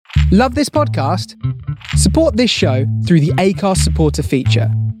Love this podcast? Support this show through the Acast supporter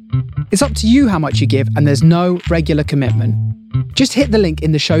feature. It's up to you how much you give, and there's no regular commitment. Just hit the link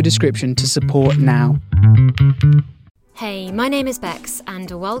in the show description to support now. Hey, my name is Bex,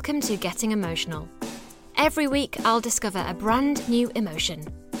 and welcome to Getting Emotional. Every week, I'll discover a brand new emotion.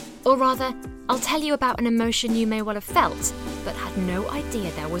 Or rather, I'll tell you about an emotion you may well have felt, but had no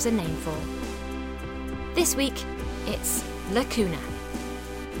idea there was a name for. This week, it's lacuna.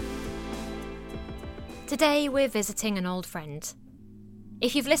 Today, we're visiting an old friend.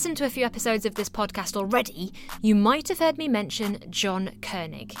 If you've listened to a few episodes of this podcast already, you might have heard me mention John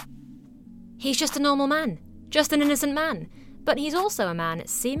Koenig. He's just a normal man, just an innocent man, but he's also a man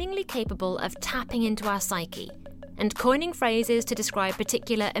seemingly capable of tapping into our psyche and coining phrases to describe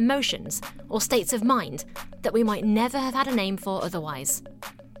particular emotions or states of mind that we might never have had a name for otherwise.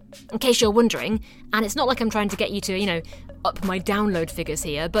 In case you're wondering, and it's not like I'm trying to get you to, up my download figures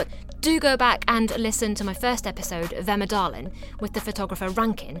here, but do go back and listen to my first episode of Emma Darlin with the photographer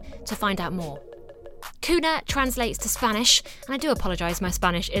Rankin to find out more. Cuna translates to Spanish, and I do apologise my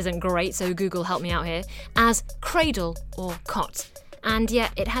Spanish isn't great, so Google help me out here, as cradle or cot. And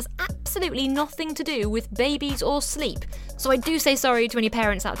yet it has absolutely nothing to do with babies or sleep, so I do say sorry to any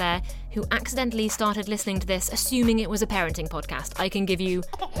parents out there who accidentally started listening to this assuming it was a parenting podcast. I can give you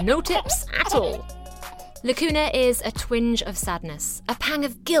no tips at all. Lacuna is a twinge of sadness, a pang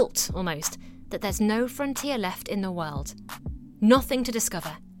of guilt almost, that there's no frontier left in the world. Nothing to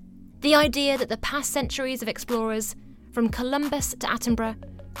discover. The idea that the past centuries of explorers, from Columbus to Attenborough,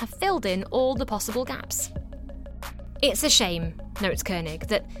 have filled in all the possible gaps. It's a shame, notes Koenig,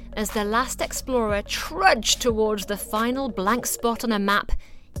 that as the last explorer trudged towards the final blank spot on a map,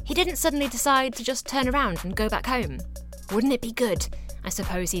 he didn't suddenly decide to just turn around and go back home. Wouldn't it be good, I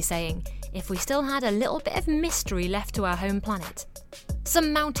suppose he's saying, if we still had a little bit of mystery left to our home planet?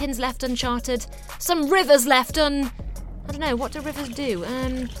 Some mountains left uncharted, some rivers left I don't know, what do rivers do?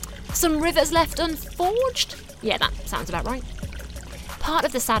 Some rivers left unforged? Yeah, that sounds about right. Part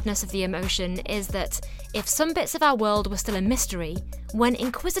of the sadness of the emotion is that if some bits of our world were still a mystery, when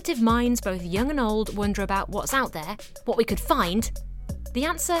inquisitive minds, both young and old, wonder about what's out there, what we could find, the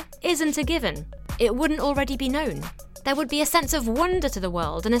answer isn't a given. It wouldn't already be known. There would be a sense of wonder to the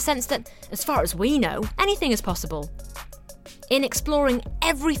world and a sense that, as far as we know, anything is possible. In exploring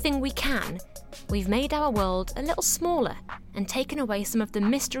everything we can, we've made our world a little smaller and taken away some of the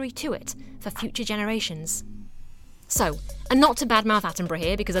mystery to it for future generations. So, and not to badmouth Attenborough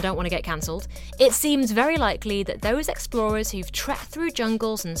here because I don't want to get cancelled, it seems very likely that those explorers who've trekked through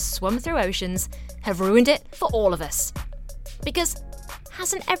jungles and swum through oceans have ruined it for all of us. Because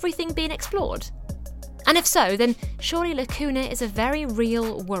hasn't everything been explored? And if so, then surely lacuna is a very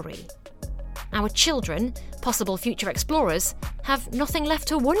real worry. Our children, possible future explorers, have nothing left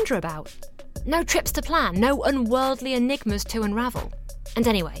to wonder about. No trips to plan, no unworldly enigmas to unravel. And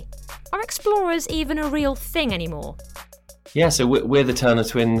anyway, are explorers even a real thing anymore? Yeah, so we're the Turner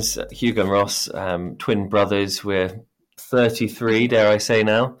twins, Hugo and Ross, twin brothers. We're 33, dare I say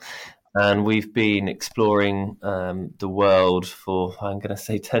now. And we've been exploring the world for, I'm going to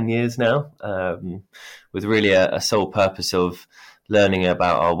say, 10 years now, with really a sole purpose of learning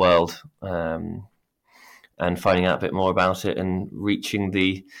about our world and finding out a bit more about it and reaching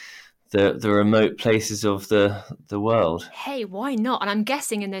the remote places of the world. Hey, why not? And I'm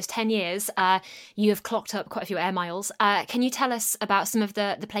guessing in those 10 years, you have clocked up quite a few air miles. Can you tell us about some of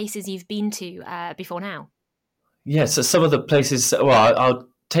the places you've been to before now? Yeah, so some of the places, well, I'll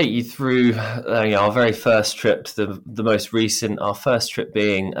take you through our very first trip to the most recent, our first trip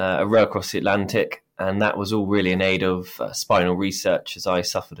being a row across the Atlantic. And that was all really in aid of spinal research, as I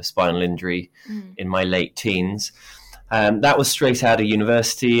suffered a spinal injury in my late teens. That was straight out of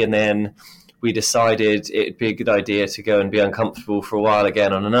university, and then we decided it'd be a good idea to go and be uncomfortable for a while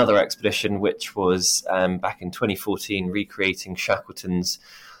again on another expedition, which was back in 2014, recreating Shackleton's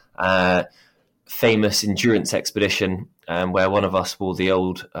famous endurance expedition, where one of us wore the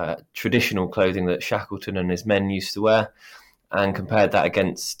old traditional clothing that Shackleton and his men used to wear, and compared that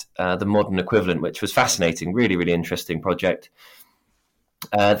against the modern equivalent, which was fascinating, really, really interesting project.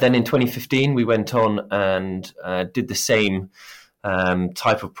 Then in 2015, we went on and did the same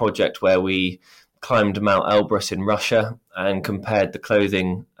type of project where we climbed Mount Elbrus in Russia and compared the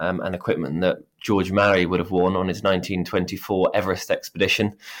clothing and equipment that George Marey would have worn on his 1924 Everest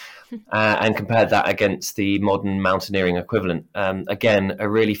expedition and compared that against the modern mountaineering equivalent. Again, a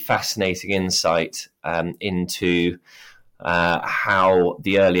really fascinating insight into how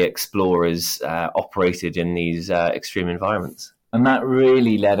the early explorers operated in these extreme environments. And that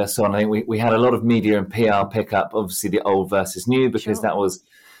really led us on. I think we had a lot of media and PR pickup, obviously the old versus new, because that was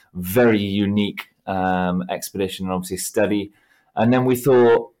very unique expedition and obviously study. And then we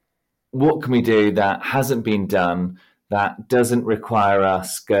thought, what can we do that hasn't been done, that doesn't require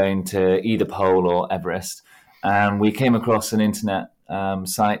us going to either pole or Everest? And we came across an internet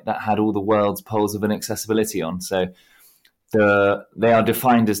site that had all the world's poles of inaccessibility on. So they are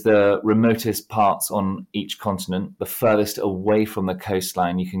defined as the remotest parts on each continent, the furthest away from the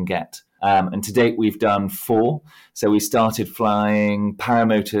coastline you can get. And to date, we've done 4. So we started flying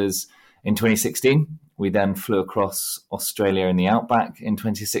paramotors in 2016. We then flew across Australia in the outback in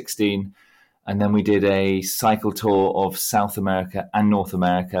 2016. And then we did a cycle tour of South America and North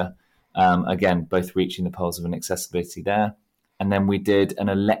America, again, both reaching the poles of inaccessibility there. And then we did an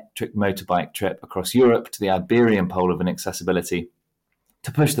electric motorbike trip across Europe to the Iberian pole of inaccessibility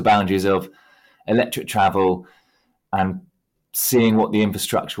to push the boundaries of electric travel and seeing what the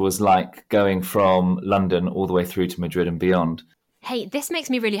infrastructure was like going from London all the way through to Madrid and beyond. Hey, this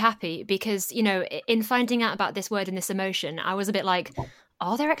makes me really happy because, you know, in finding out about this word and this emotion, I was a bit like,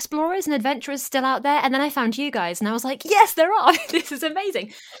 are there explorers and adventurers still out there? And then I found you guys and I was like, yes, there are. This is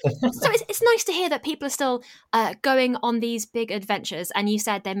amazing. So it's nice to hear that people are still going on these big adventures. And you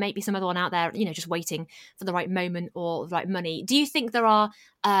said there may be some other one out there, you know, just waiting for the right moment or the right money. Do you think there are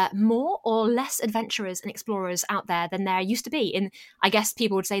more or less adventurers and explorers out there than there used to be in, I guess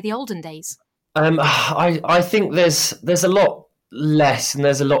people would say, the olden days? I think there's a lot less, and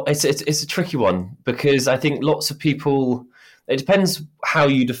there's a lot. It's a tricky one because I think lots of people. It depends how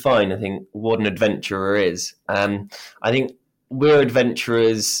you define, I think, what an adventurer is. I think we're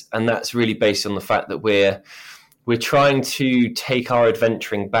adventurers, and that's really based on the fact that we're trying to take our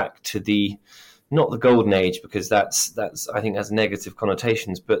adventuring back to not the golden age, because that's I think has negative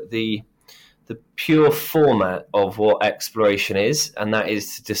connotations, but the pure format of what exploration is, and that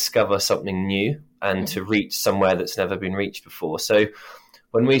is to discover something new and to reach somewhere that's never been reached before. So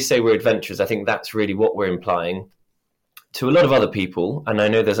when we say we're adventurers, I think that's really what we're implying. To a lot of other people, and I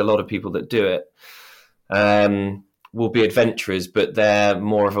know there's a lot of people that do it, will be adventurers, but they're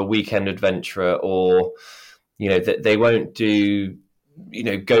more of a weekend adventurer, or, you know, that they won't do, you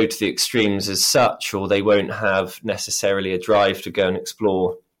know, go to the extremes as such, or they won't have necessarily a drive to go and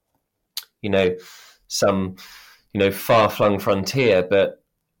explore, you know, some, you know, far-flung frontier. But,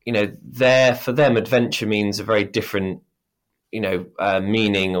 you know, for them, adventure means a very different, you know,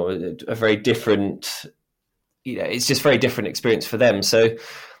 meaning, or a very different, you know, it's just very different experience for them. So,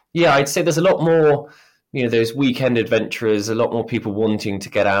 yeah, I'd say there's a lot more, you know, those weekend adventurers, a lot more people wanting to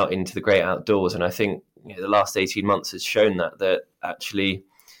get out into the great outdoors. And I think, you know, the last 18 months has shown that actually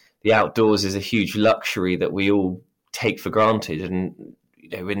the outdoors is a huge luxury that we all take for granted. And, you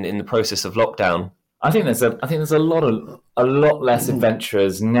know, in the process of lockdown, I think there's a lot less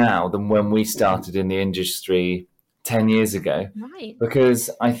adventurers now than when we started in the industry 10 years ago. Right. Because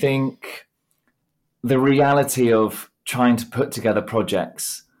I think the reality of trying to put together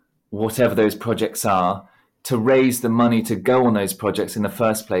projects, whatever those projects are, to raise the money to go on those projects in the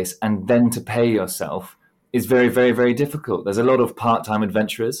first place and then to pay yourself is very, very, very difficult. There's a lot of part-time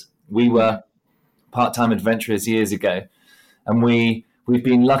adventurers. We were part-time adventurers years ago, and we've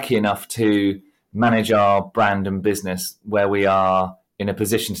been lucky enough to manage our brand and business where we are in a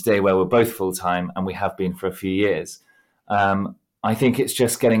position today where we're both full-time, and we have been for a few years. I think it's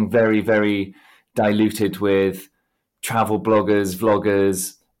just getting very, very diluted with travel bloggers,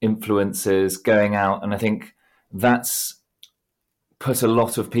 vloggers, influencers going out. And I think that's put a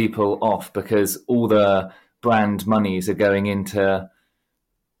lot of people off because all the brand monies are going into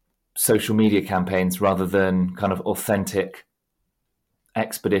social media campaigns rather than kind of authentic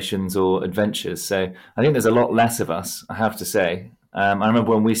expeditions or adventures. So I think there's a lot less of us, I have to say. I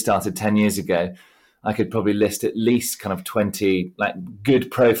remember when we started 10 years ago, I could probably list at least kind of 20 like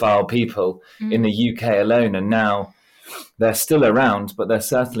good profile people in the UK alone. And now they're still around, but they're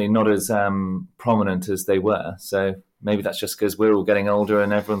certainly not as prominent as they were. So maybe that's just because we're all getting older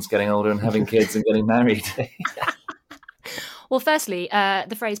and everyone's getting older and having kids and getting married. Well, firstly,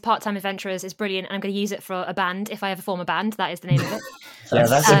 the phrase part-time adventurers is brilliant, and I'm going to use it for a band. If I ever form a band, that is the name of it.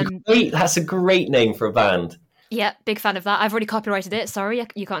 Yeah, that's a great name for a band. Yeah, big fan of that. I've already copyrighted it. Sorry,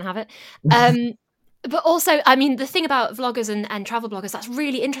 you can't have it. But also, I mean, the thing about vloggers and travel bloggers, that's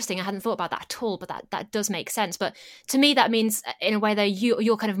really interesting. I hadn't thought about that at all, but that does make sense. But to me, that means, in a way, that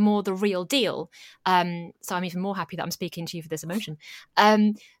you're kind of more the real deal. So I'm even more happy that I'm speaking to you for this emotion.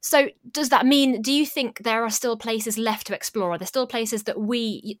 So does that mean, do you think there are still places left to explore? Are there still places that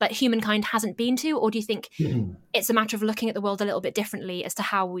humankind hasn't been to? Or do you think it's a matter of looking at the world a little bit differently as to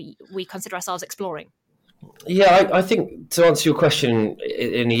how we consider ourselves exploring? Yeah, I think to answer your question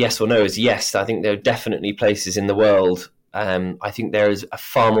in a yes or no is yes. I think there are definitely places in the world I think there is a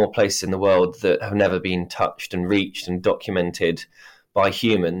far more places in the world that have never been touched and reached and documented by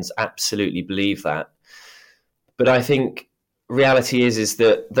humans. Absolutely believe that. But I think reality is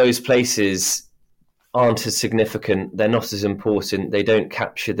that those places aren't as significant. They're not as important. They don't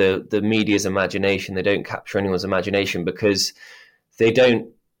capture the media's imagination. They don't capture anyone's imagination because there's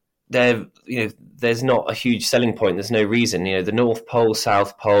not a huge selling point. There's no reason. The North Pole,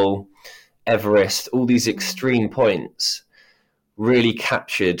 South Pole, Everest, all these extreme points really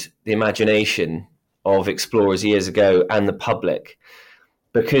captured the imagination of explorers years ago and the public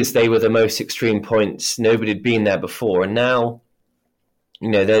because they were the most extreme points. Nobody had been there before. And now,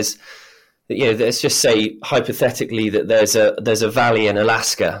 let's just say hypothetically that there's a valley in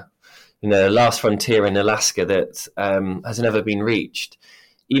Alaska, the last frontier in Alaska that has never been reached.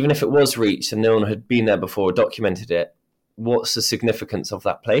 Even if it was reached and no one had been there before or documented it, what's the significance of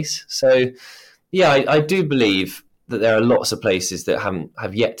that place? So, I do believe that there are lots of places that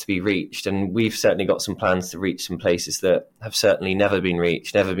have yet to be reached, and we've certainly got some plans to reach some places that have certainly never been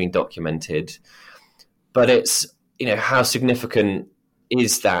reached, never been documented. But it's, how significant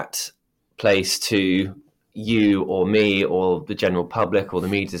is that place to you or me or the general public or the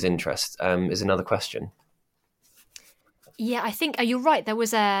media's interest is another question. Yeah, I think you're right. There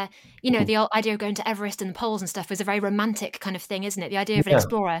was the old idea of going to Everest and the poles and stuff was a very romantic kind of thing, isn't it? The idea of an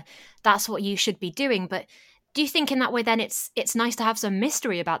explorer, that's what you should be doing. But do you think in that way then it's nice to have some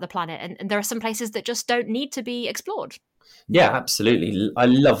mystery about the planet and there are some places that just don't need to be explored? Yeah, absolutely. I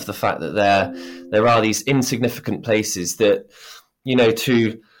love the fact that there are these insignificant places that,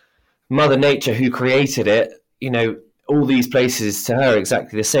 to Mother Nature who created it, all these places to her are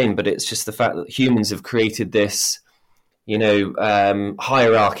exactly the same, but it's just the fact that humans have created this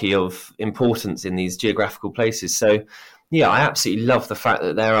hierarchy of importance in these geographical places. So, I absolutely love the fact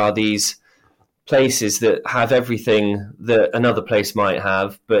that there are these places that have everything that another place might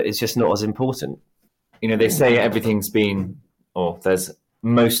have, but it's just not as important. They say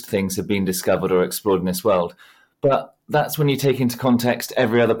most things have been discovered or explored in this world, but that's when you take into context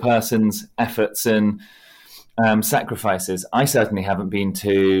every other person's efforts and sacrifices. I certainly haven't been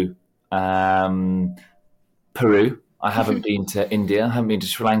to Peru. I haven't been to India. I haven't been to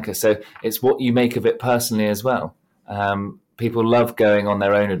Sri Lanka. So it's what you make of it personally as well. People love going on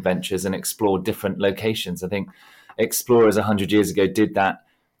their own adventures and explore different locations. I think explorers 100 years ago did that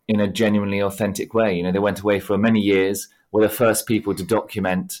in a genuinely authentic way. They went away for many years, were the first people to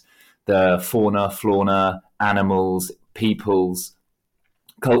document the fauna, flora, animals, peoples,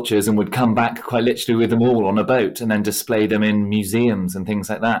 cultures, and would come back quite literally with them all on a boat and then display them in museums and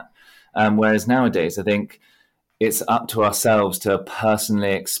things like that. Whereas nowadays, I think it's up to ourselves to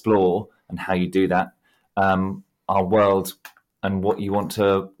personally explore, and how you do that, our world and what you want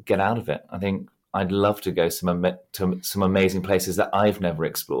to get out of it. I think I'd love to go to some amazing places that I've never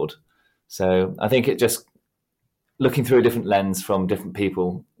explored. So I think it just, looking through a different lens from different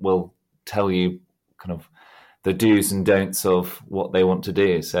people will tell you kind of the do's and don'ts of what they want to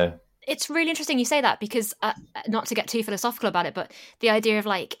do. So it's really interesting you say that because, not to get too philosophical about it, but the idea of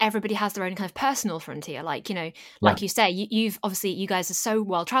everybody has their own kind of personal frontier. You say, you've obviously, you guys are so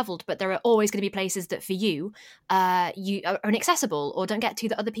well traveled, but there are always going to be places that for you are inaccessible or don't get to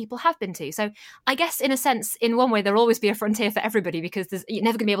that other people have been to. So I guess in a sense, in one way, there'll always be a frontier for everybody because you're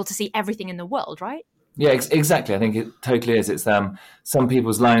never going to be able to see everything in the world, right? Yeah, exactly. I think it totally is. It's some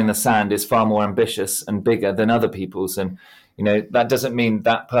people's line in the sand is far more ambitious and bigger than other people's, and that doesn't mean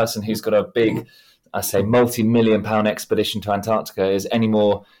that person who's got a big, multi-million-pound expedition to Antarctica is any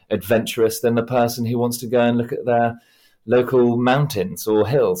more adventurous than the person who wants to go and look at their local mountains or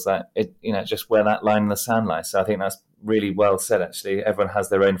hills. Just where that line in the sand lies. So I think that's really well said. Actually, everyone has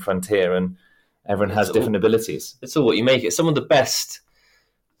their own frontier and everyone has different abilities. It's all what you make it. Some of the best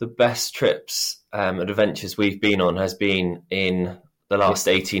trips and adventures we've been on has been in the last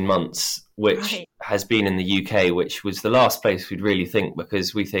 18 months, which has been in the UK, which was the last place we'd really think,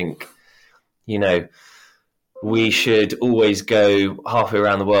 because we think, we should always go halfway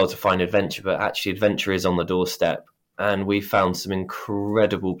around the world to find adventure, but actually adventure is on the doorstep. And we found some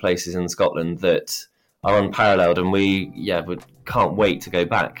incredible places in Scotland that are unparalleled, and we can't wait to go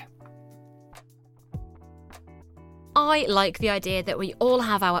back. I like the idea that we all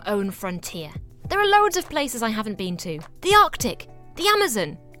have our own frontier. There are loads of places I haven't been to. The Arctic, the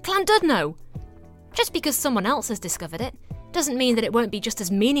Amazon, Llandudno. Just because someone else has discovered it doesn't mean that it won't be just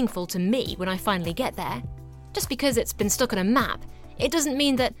as meaningful to me when I finally get there. Just because it's been stuck on a map, it doesn't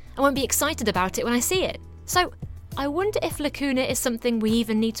mean that I won't be excited about it when I see it. So I wonder if Lacuna is something we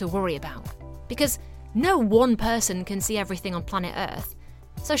even need to worry about. Because no one person can see everything on planet Earth.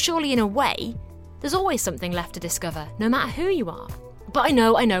 So surely in a way, There's always something left to discover, no matter who you are. But I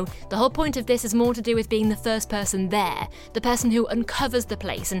know, the whole point of this is more to do with being the first person there, the person who uncovers the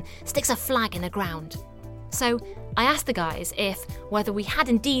place and sticks a flag in the ground. So I asked the guys if, whether we had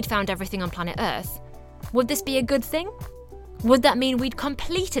indeed found everything on planet Earth, would this be a good thing? Would that mean we'd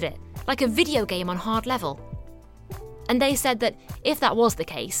completed it, like a video game on hard level? And they said that if that was the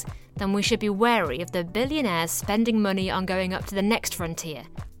case, then we should be wary of the billionaires spending money on going up to the next frontier,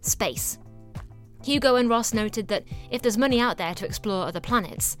 space. Hugo and Ross noted that if there's money out there to explore other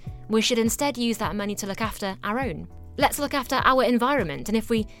planets, we should instead use that money to look after our own. Let's look after our environment, and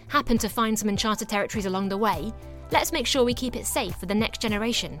if we happen to find some uncharted territories along the way, let's make sure we keep it safe for the next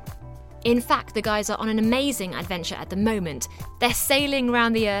generation. In fact, the guys are on an amazing adventure at the moment. They're sailing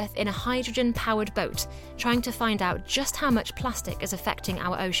around the Earth in a hydrogen-powered boat, trying to find out just how much plastic is affecting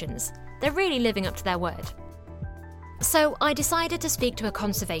our oceans. They're really living up to their word. So I decided to speak to a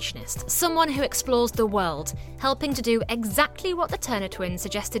conservationist, someone who explores the world, helping to do exactly what the Turner twins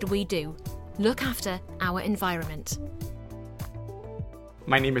suggested we do: look after our environment.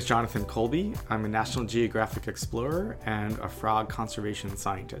 My name is Jonathan Colby. I'm a National Geographic explorer and a frog conservation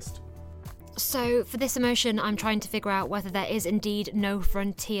scientist. So for this emotion, I'm trying to figure out whether there is indeed no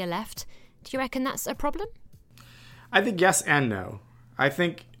frontier left. Do you reckon that's a problem? I think yes and no. I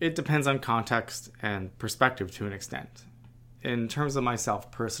think it depends on context and perspective to an extent. In terms of myself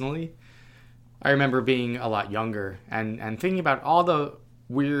personally, I remember being a lot younger and thinking about all the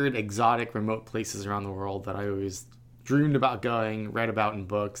weird, exotic, remote places around the world that I always dreamed about going, read about in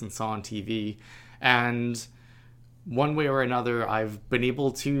books, and saw on TV. And one way or another, I've been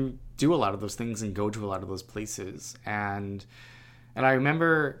able to do a lot of those things and go to a lot of those places. And I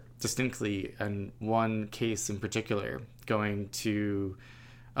remember distinctly in one case in particular going to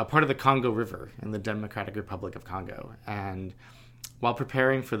a part of the Congo River in the Democratic Republic of Congo. And while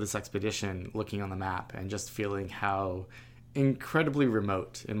preparing for this expedition, looking on the map and just feeling how incredibly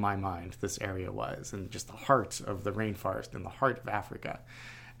remote in my mind this area was, and just the heart of the rainforest and the heart of Africa.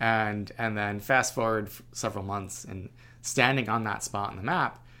 And then fast forward several months and standing on that spot on the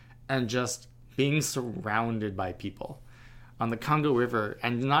map and just being surrounded by people on the Congo River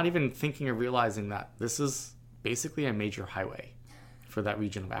and not even thinking or realizing that this is basically a major highway for that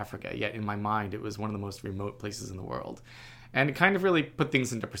region of Africa. Yet in my mind, it was one of the most remote places in the world. And it kind of really put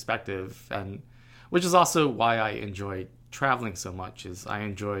things into perspective, and which is also why I enjoy traveling so much, is I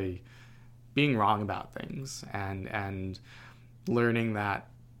enjoy being wrong about things and learning that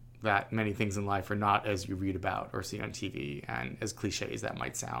many things in life are not as you read about or see on TV, and as cliche as that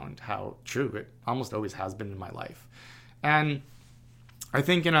might sound, how true it almost always has been in my life. And I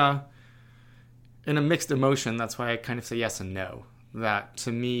think in a mixed emotion, that's why I kind of say yes and no. That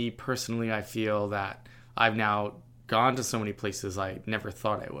to me personally, I feel that I've now gone to so many places I never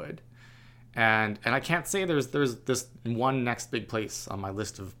thought I would. And I can't say there's this one next big place on my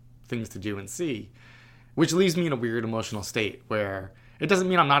list of things to do and see, which leaves me in a weird emotional state where it doesn't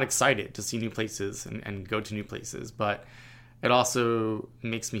mean I'm not excited to see new places and go to new places, but it also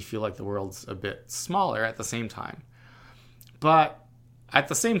makes me feel like the world's a bit smaller at the same time. But at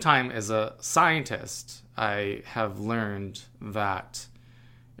the same time, as a scientist, I have learned that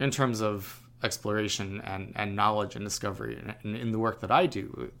in terms of exploration and knowledge and discovery and in the work that I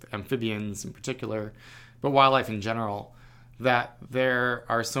do, with amphibians in particular, but wildlife in general, that there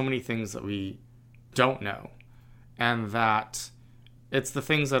are so many things that we don't know, and that it's the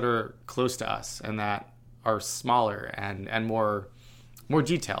things that are close to us and that are smaller and more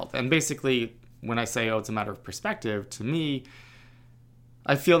detailed. And basically, when I say, it's a matter of perspective, to me,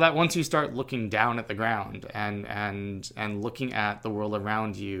 I feel that once you start looking down at the ground and looking at the world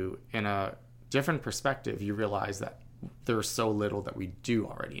around you in a different perspective, you realize that there's so little that we do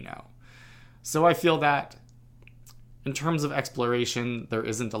already know. So I feel that in terms of exploration, there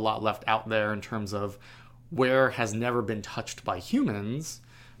isn't a lot left out there in terms of where has never been touched by humans.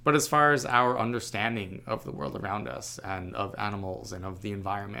 But as far as our understanding of the world around us and of animals and of the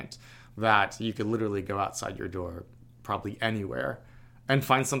environment, that you could literally go outside your door, probably anywhere, and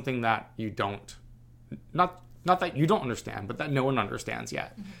find something that you don't, not that you don't understand, but that no one understands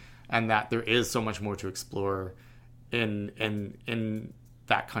yet. Mm-hmm. And that there is so much more to explore in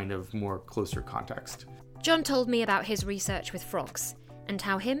that kind of more closer context. John told me about his research with frogs, and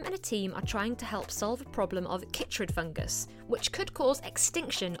how him and a team are trying to help solve a problem of chytrid fungus, which could cause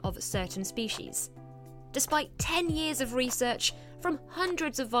extinction of certain species. Despite 10 years of research from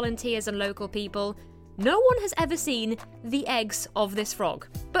hundreds of volunteers and local people, no one has ever seen the eggs of this frog.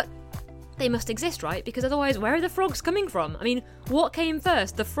 But they must exist, right? Because otherwise, where are the frogs coming from? I mean, what came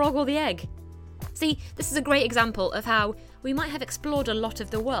first, the frog or the egg? See, this is a great example of how we might have explored a lot of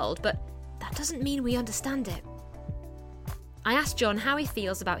the world, but that doesn't mean we understand it. I asked John how he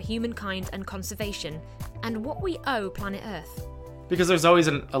feels about humankind and conservation, and what we owe planet Earth. Because there's always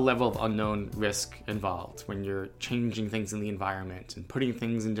a level of unknown risk involved when you're changing things in the environment and putting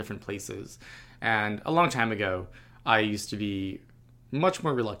things in different places. And a long time ago, I used to be much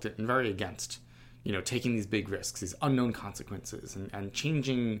more reluctant and very against, taking these big risks, these unknown consequences, and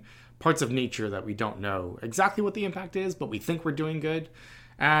changing parts of nature that we don't know exactly what the impact is, but we think we're doing good.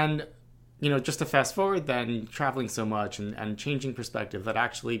 And, just to fast forward then, traveling so much and changing perspective that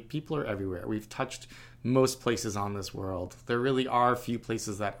actually people are everywhere. We've touched most places on this world. There really are a few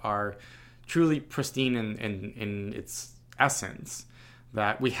places that are truly pristine in its essence,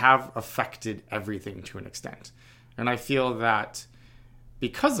 that we have affected everything to an extent. And I feel that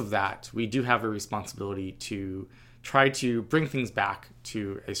because of that, we do have a responsibility to try to bring things back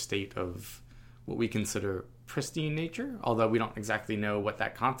to a state of what we consider pristine nature, although we don't exactly know what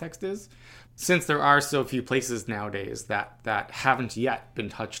that context is, since there are so few places nowadays that haven't yet been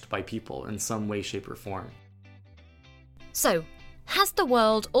touched by people in some way, shape, or form. So, has the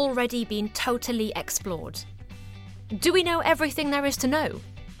world already been totally explored? Do we know everything there is to know?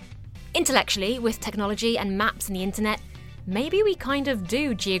 Intellectually, with technology and maps and the internet, maybe we kind of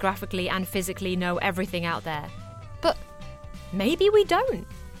do geographically and physically know everything out there. But maybe we don't.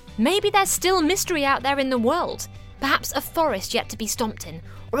 Maybe there's still mystery out there in the world. Perhaps a forest yet to be stomped in,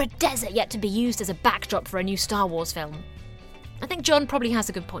 or a desert yet to be used as a backdrop for a new Star Wars film. I think John probably has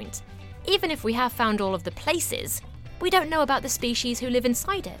a good point. Even if we have found all of the places, we don't know about the species who live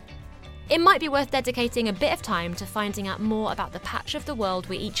inside it. It might be worth dedicating a bit of time to finding out more about the patch of the world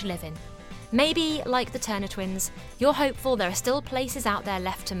we each live in. Maybe, like the Turner twins, you're hopeful there are still places out there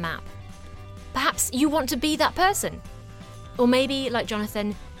left to map. Perhaps you want to be that person. Or maybe, like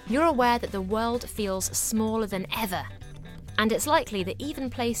Jonathan, you're aware that the world feels smaller than ever. And it's likely that even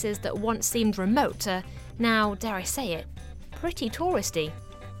places that once seemed remote are now, dare I say it, pretty touristy.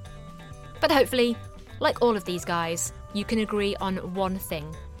 But hopefully, like all of these guys, you can agree on one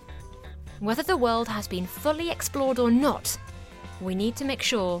thing. Whether the world has been fully explored or not, we need to make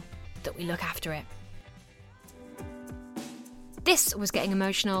sure that we look after it. This was Getting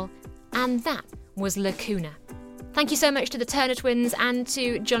Emotional, and that was Lacuna. Thank you so much to the Turner twins and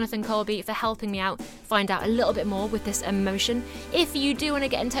to Jonathan Colby for helping me out find out a little bit more with this emotion. If you do want to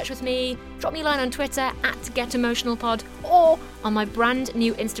get in touch with me, drop me a line on Twitter @GetEmotionalPod or on my brand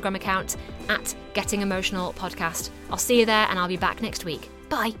new Instagram account @GettingEmotionalPodcast. I'll see you there and I'll be back next week.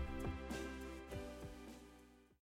 Bye.